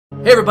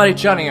Hey everybody,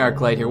 Jonny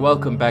Arclight here.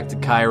 Welcome back to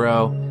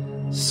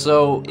Kairo.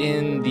 So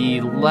in the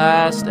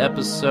last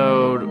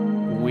episode,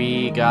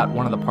 we got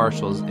one of the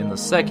partials in the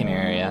second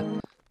area,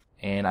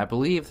 and I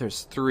believe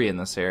there's 3 in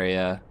this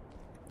area.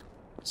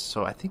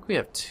 So I think we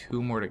have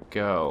 2 more to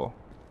go.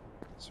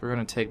 So we're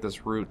going to take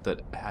this route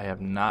that I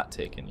have not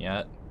taken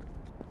yet,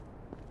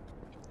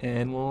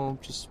 and we'll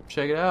just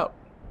check it out,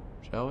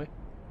 shall we?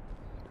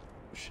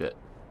 Shit.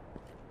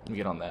 Let me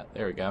get on that.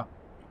 There we go.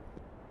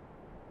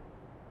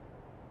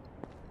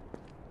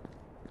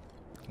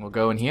 We'll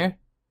go in here.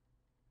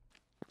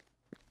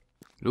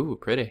 Ooh,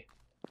 pretty.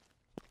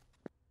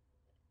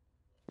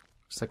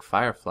 Looks like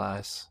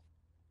fireflies.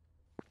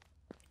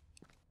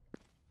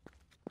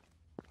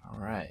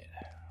 Alright.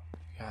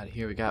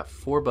 Here we got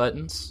 4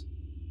 buttons.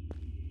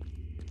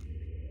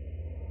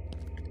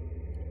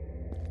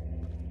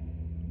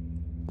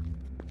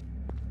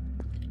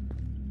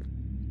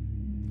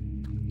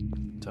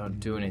 Don't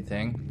do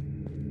anything.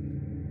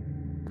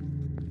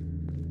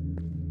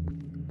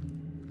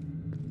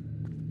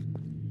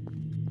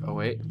 Oh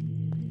wait.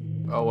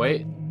 Oh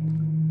wait.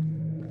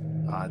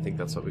 I think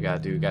that's what we gotta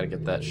do. We gotta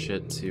get that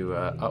shit to,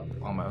 oh,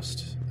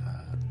 almost.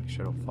 Make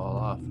sure it don't fall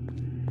off.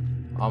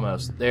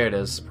 Almost. There it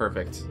is.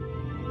 Perfect.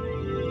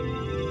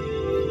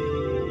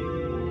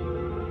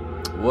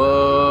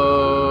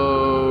 Whoa!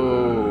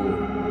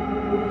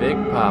 Big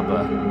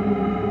Papa.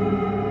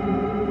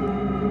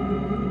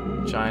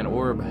 Giant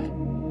orb.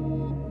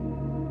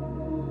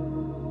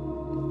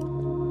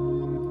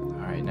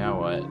 Alright,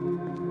 now what?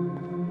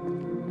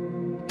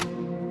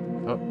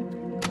 Oh.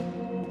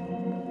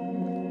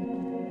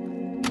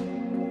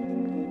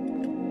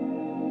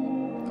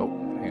 Oh,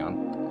 hang on.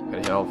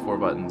 Gotta hit all 4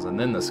 buttons and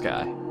then this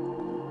guy.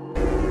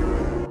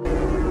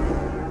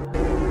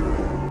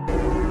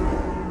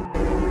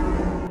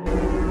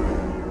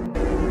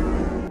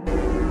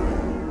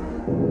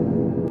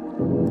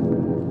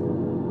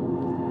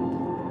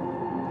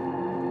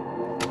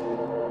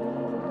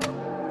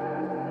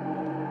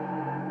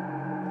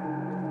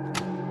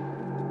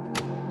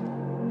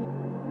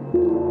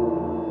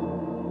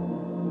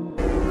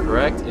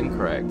 Correct,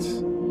 incorrect.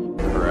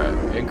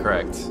 Correct,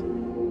 incorrect.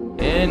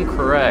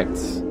 Incorrect.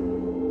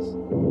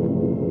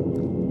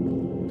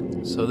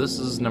 So this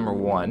is number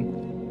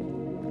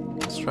 1.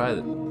 Let's try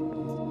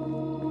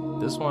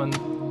this one,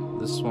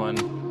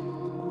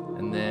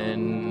 and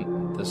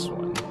then this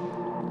one.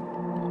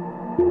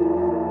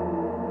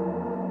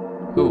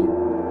 Ooh,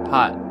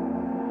 hot.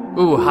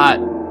 Ooh, hot.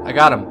 I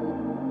got him.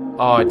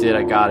 Oh, I did,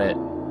 I got it.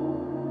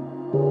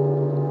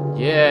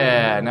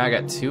 Yeah, now I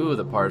got 2 of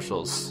the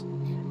partials.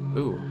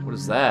 Ooh, what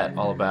is that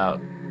all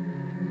about?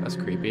 That's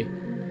creepy.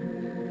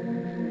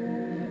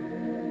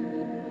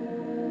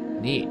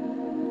 Neat.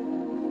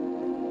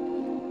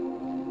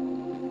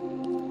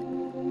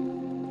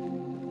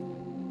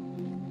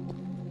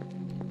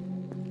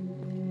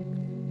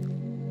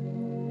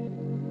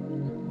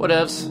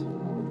 Whatevs.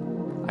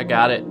 I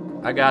got it.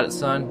 I got it,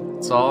 son.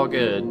 It's all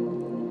good.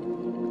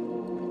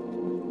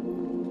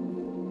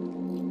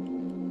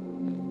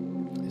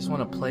 I just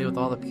want to play with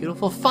all the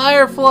beautiful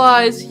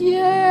fireflies.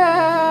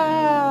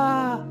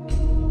 Yeah!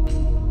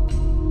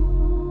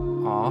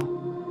 Aw.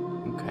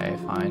 Okay,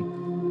 fine.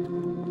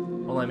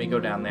 Well, let me go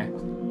down there.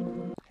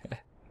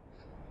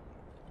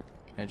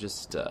 Can I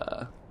just,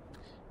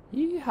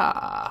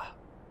 yeehaw.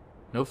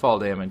 No fall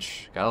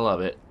damage. Gotta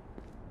love it.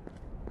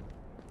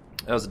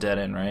 That was a dead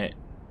end, right?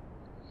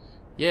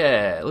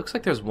 Yeah, it looks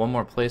like there's one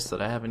more place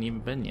that I haven't even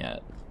been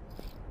yet.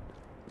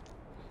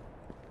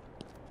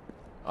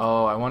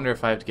 Oh, I wonder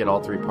if I have to get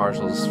all 3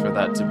 partials for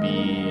that to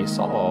be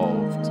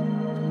solved.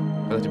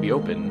 For that to be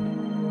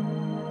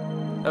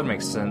open. That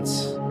makes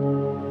sense.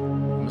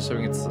 I'm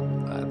assuming it's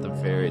at the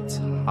very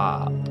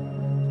top.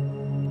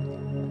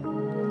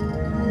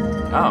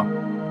 Oh.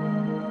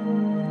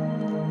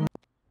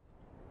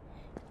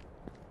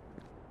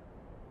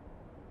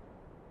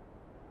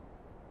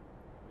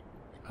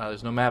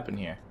 There's no map in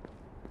here.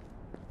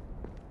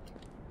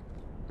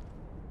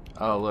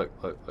 Oh, look.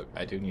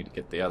 I do need to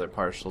get the other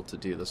partial to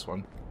do this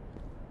one.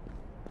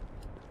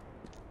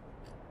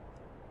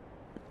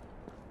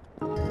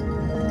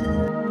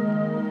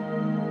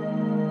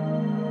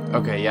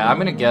 Okay, yeah, I'm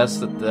gonna guess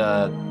that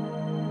the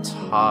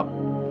top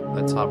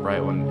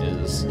right one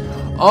is...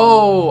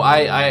 Oh,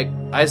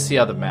 I see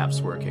how the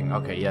map's working.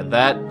 Okay, yeah,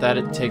 that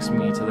it takes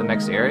me to the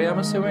next area, I'm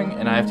assuming,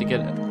 and I have to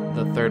get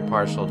the 3rd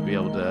partial to be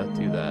able to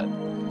do that.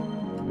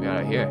 What we got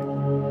out here?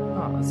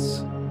 Oh,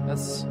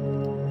 that's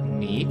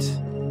neat.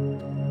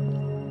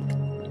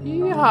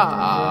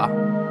 Yeah.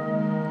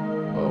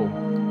 Whoa.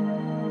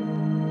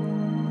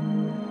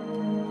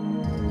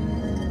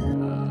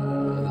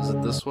 Is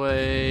it this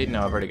way?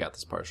 No, I've already got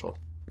this partial.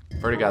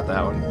 I've already got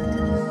that one.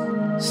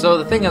 So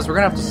the thing is, we're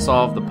gonna have to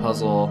solve the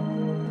puzzle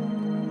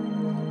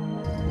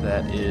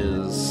that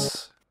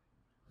is...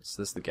 Is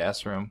this the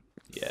gas room?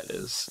 Yeah, it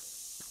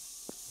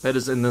is. That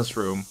is in this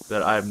room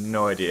that I have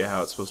no idea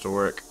how it's supposed to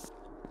work.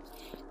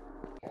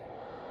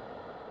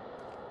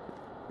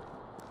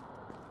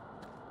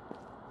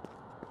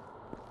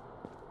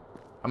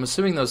 I'm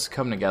assuming those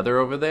come together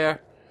over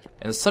there,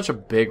 And it's such a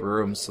big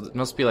room, so it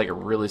must be like a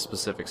really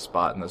specific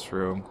spot in this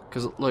room.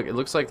 Because look, it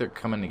looks like they're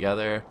coming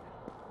together.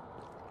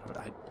 But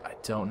I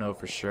don't know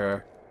for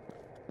sure.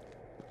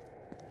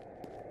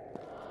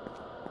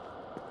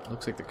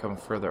 Looks like they're coming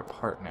further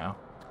apart now.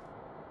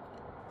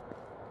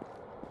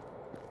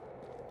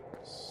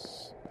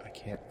 I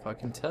can't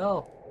fucking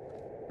tell.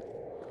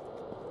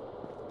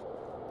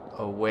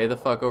 Oh, way the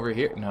fuck over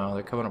here. No,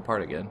 they're coming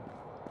apart again.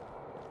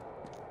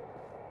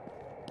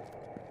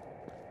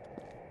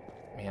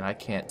 Man, I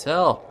can't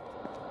tell.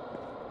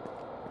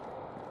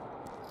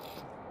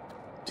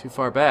 Too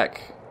far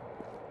back.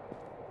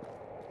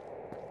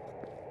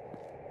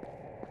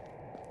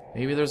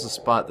 Maybe there's a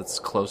spot that's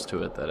close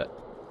to it that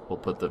will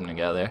put them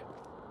together.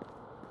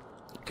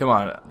 Come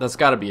on, that's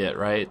gotta be it,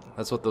 right?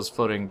 That's what those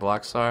floating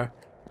blocks are?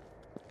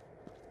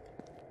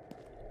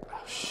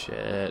 Oh,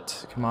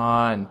 shit. Come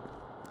on.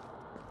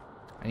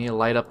 I need to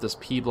light up this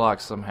P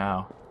block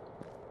somehow.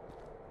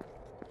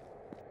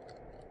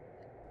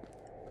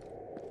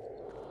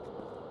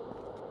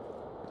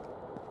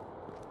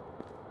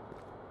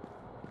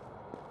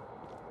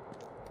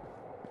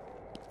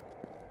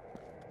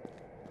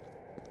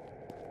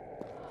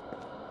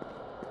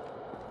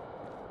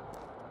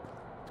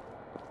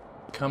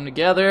 Come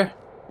together.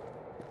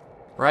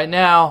 Right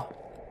now.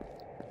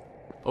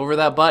 Over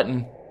that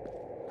button.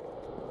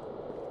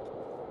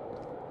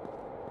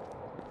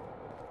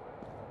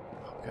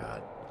 Oh,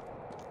 God.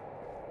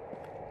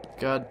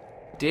 God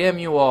damn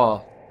you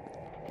all.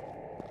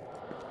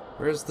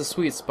 Where's the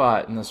sweet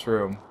spot in this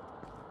room?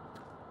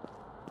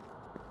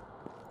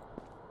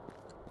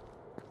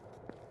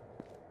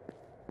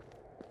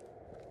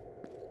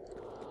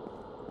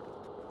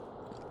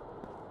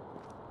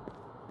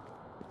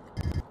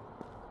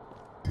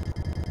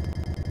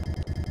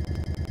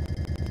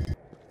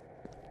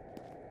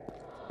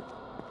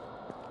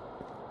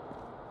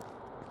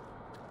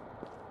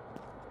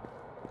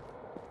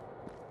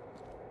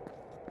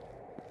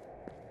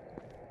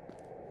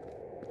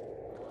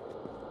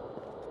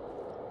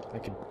 I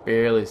can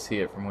barely see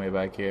it from way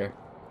back here.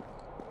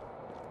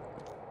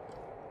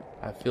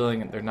 I have a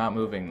feeling they're not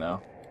moving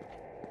though.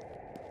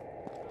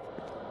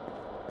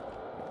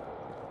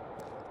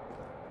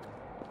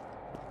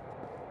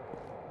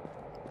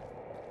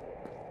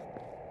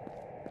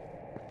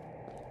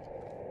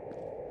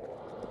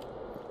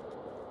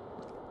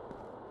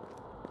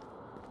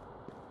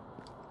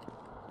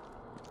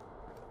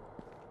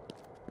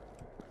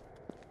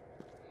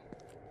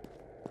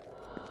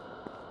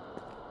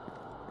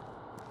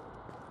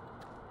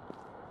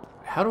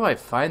 How do I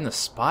find the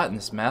spot in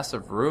this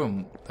massive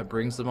room that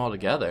brings them all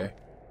together?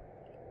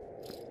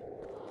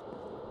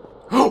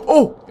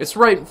 Oh! It's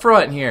right in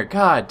front here!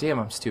 God damn,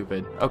 I'm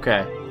stupid.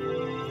 Okay.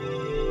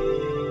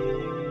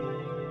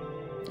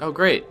 Oh,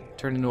 great.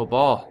 Turned into a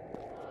ball.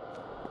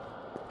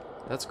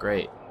 That's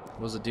great.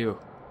 What does it do?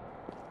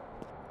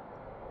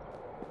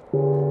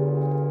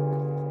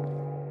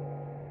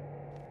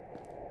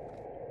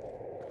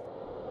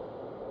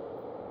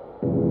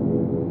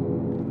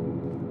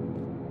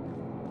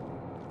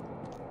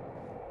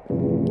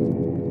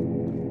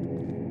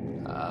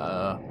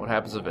 What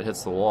happens if it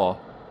hits the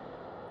wall?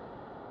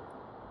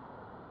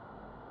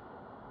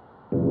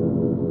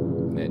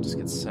 And it just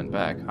gets sent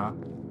back, huh?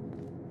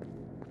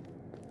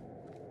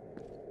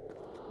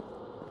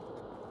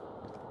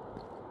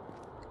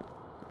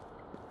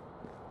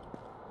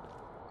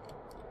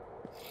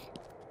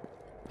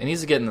 It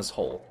needs to get in this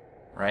hole,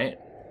 right?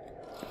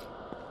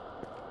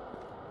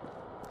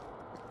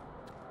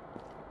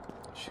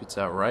 Shoots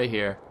out right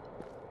here.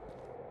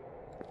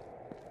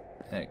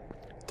 And it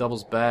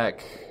doubles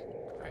back.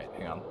 Alright,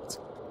 hang on.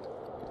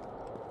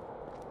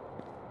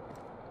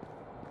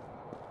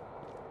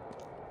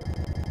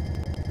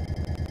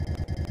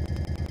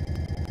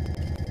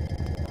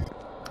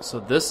 So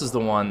this is the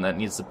one that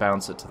needs to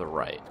bounce it to the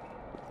right.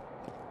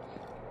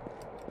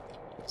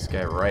 This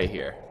guy right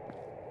here.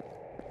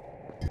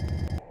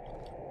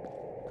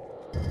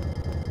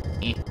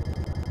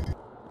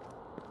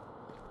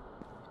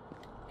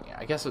 Yeah,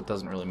 I guess it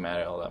doesn't really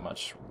matter all that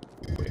much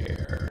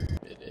where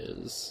it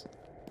is.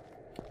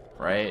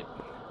 Right?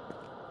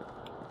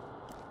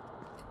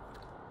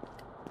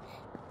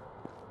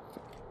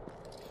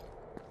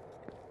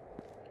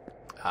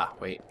 Ah,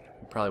 wait.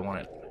 We probably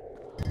want it.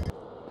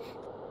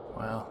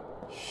 Well,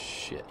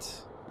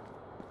 shit.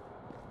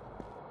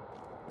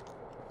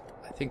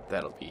 I think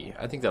that'll be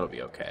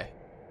okay.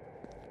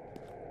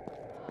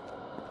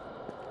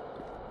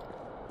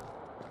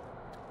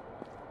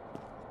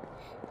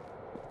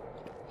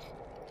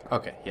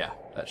 Okay, yeah,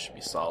 that should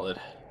be solid.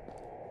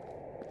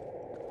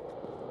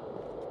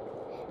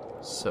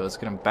 So it's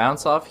gonna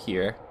bounce off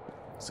here.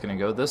 It's gonna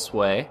go this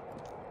way.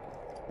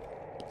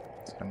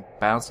 It's gonna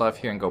bounce off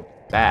here and go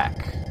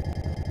back.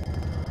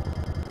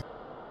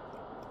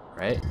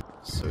 Right?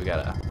 So we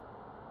gotta make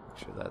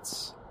sure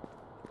that's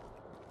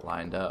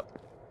lined up.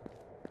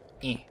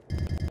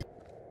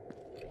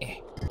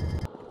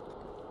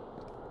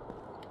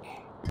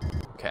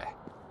 Okay.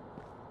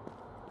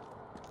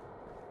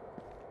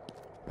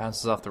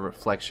 Bounces off the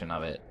reflection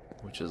of it.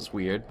 which is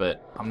weird,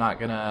 but I'm not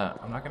gonna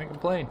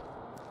complain.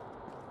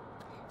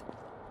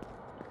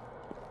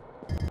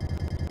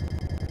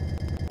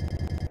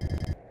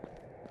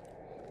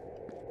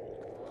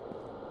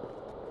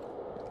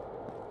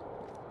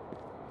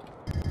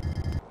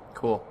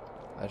 Cool.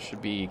 That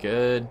should be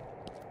good.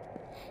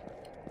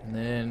 And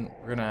then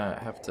we're gonna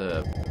have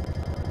to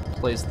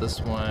place this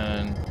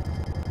one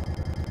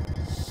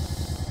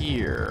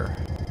here.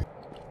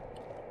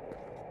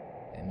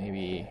 And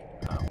maybe,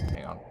 oh,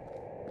 hang on.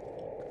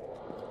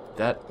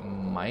 That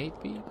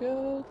might be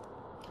good.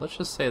 Let's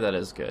just say that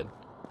is good.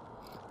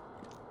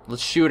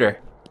 Let's shoot her.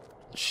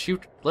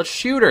 Let's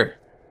shoot her.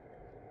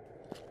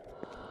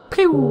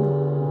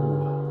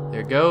 Pew!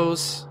 There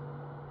goes.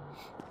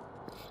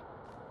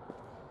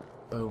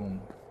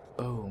 Boom,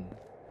 boom,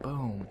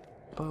 boom,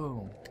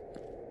 boom.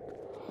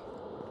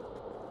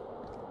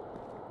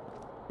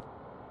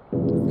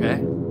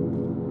 Okay.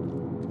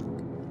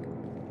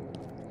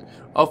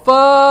 Oh,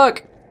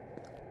 fuck!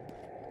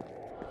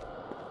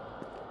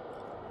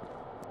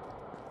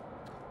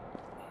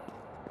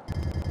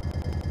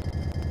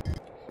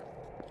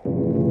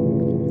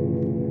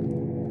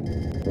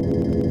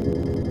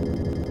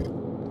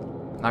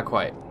 Not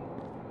quite.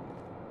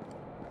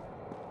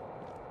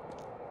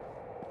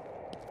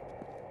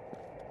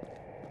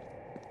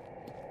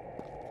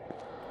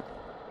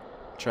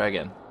 Try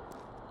again.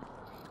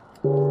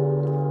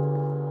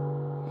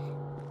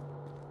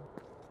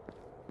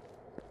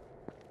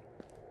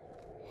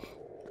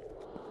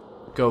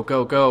 Go,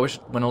 go, go. We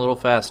should went a little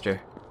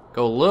faster.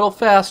 Go a little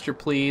faster,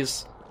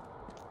 please.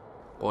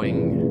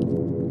 Boing.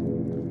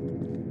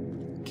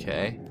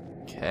 Okay.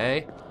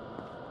 Okay.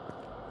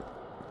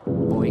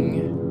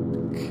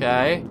 Boing.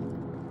 Okay.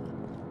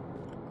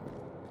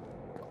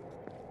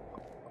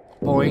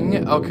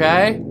 Boing.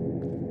 Okay.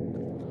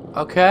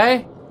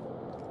 Okay.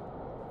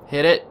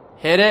 Hit it.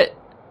 Hit it.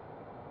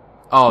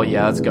 Oh,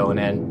 yeah, that's going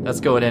in. That's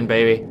going in,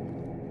 baby.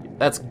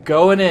 That's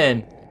going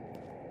in.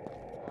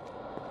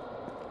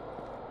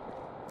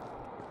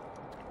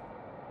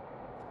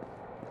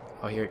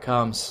 Oh, here it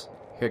comes.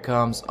 Here it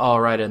comes. All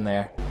right in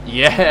there.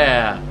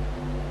 Yeah!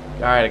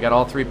 Alright, I got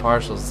all 3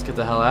 partials. Let's get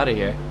the hell out of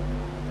here.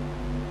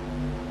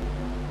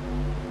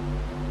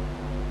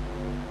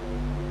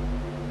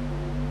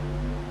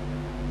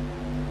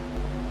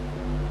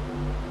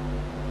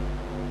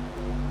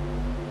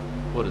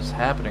 What is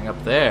happening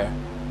up there?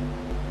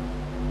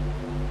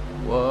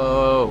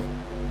 Whoa.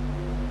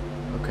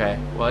 Okay.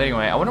 Well,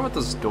 anyway, I wonder what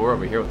this door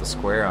over here with the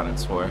square on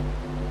it's for.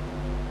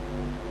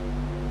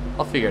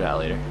 I'll figure it out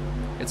later.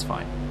 It's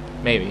fine.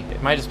 Maybe.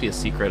 It might just be a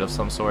secret of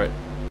some sort.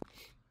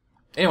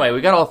 Anyway,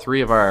 we got all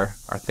 3 of our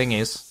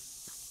thingies.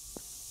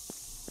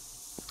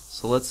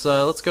 So let's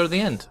go to the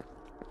end.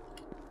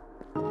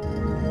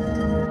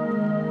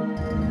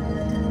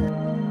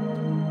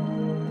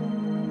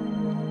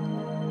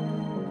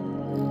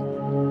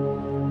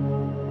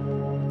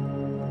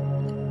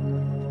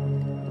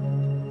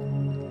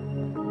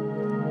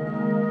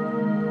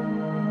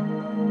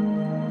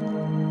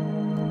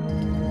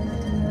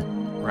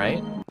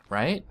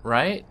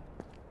 Right?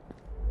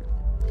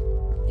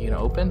 You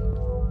gonna open?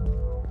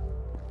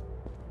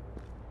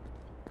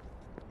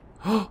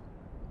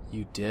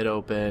 You did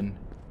open.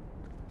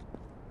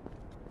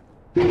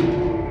 We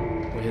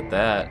hit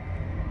that.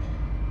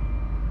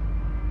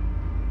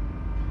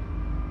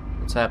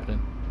 What's happening?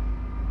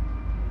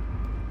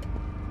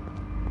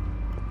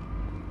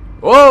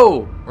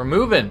 Whoa! We're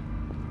moving!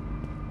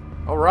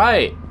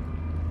 Alright!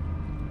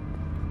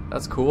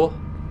 That's cool.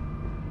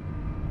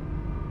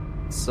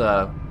 It's,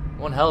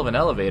 one hell of an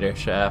elevator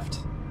shaft.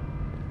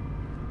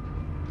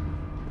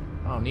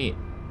 Oh, neat.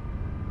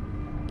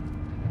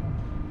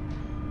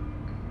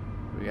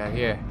 What do we got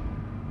here?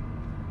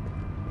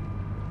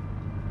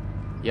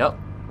 Yep,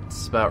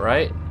 that's about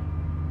right.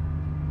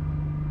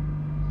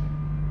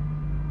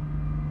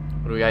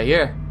 What do we got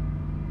here?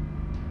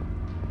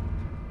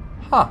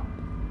 Huh.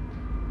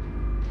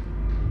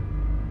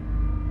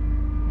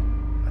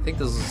 I think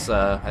this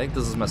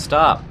is my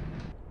stop.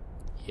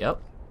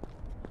 Yep.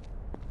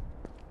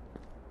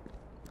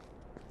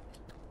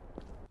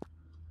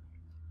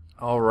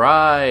 All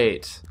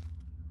right.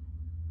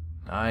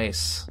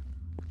 Nice.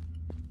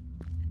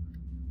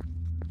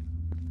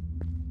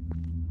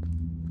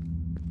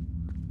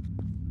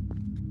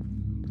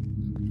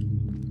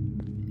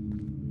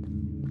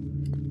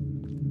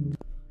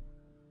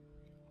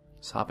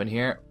 Let's hop in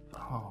here.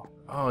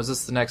 Oh, is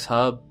this the next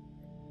hub?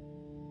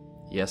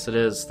 Yes, it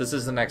is. This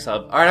is the next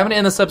hub. All right, I'm gonna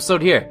end this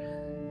episode here.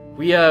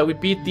 We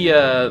beat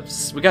the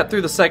we got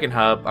through the second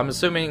hub. I'm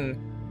assuming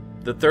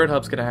the third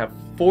hub's gonna have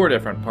 4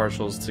 different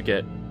partials to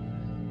get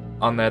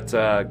on that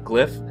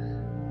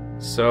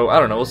glyph. So I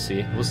don't know. We'll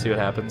see. We'll see what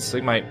happens.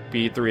 It might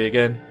be 3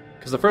 again,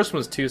 because the first one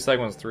was 2, second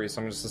one was 3.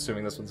 So I'm just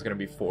assuming this one's gonna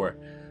be 4.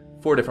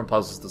 4 different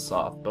puzzles to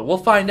solve. But we'll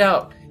find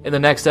out in the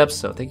next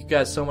episode. Thank you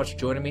guys so much for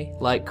joining me.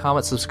 Like,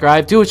 comment,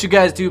 subscribe, do what you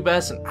guys do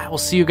best, and I will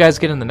see you guys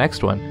again in the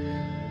next one.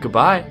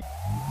 Goodbye.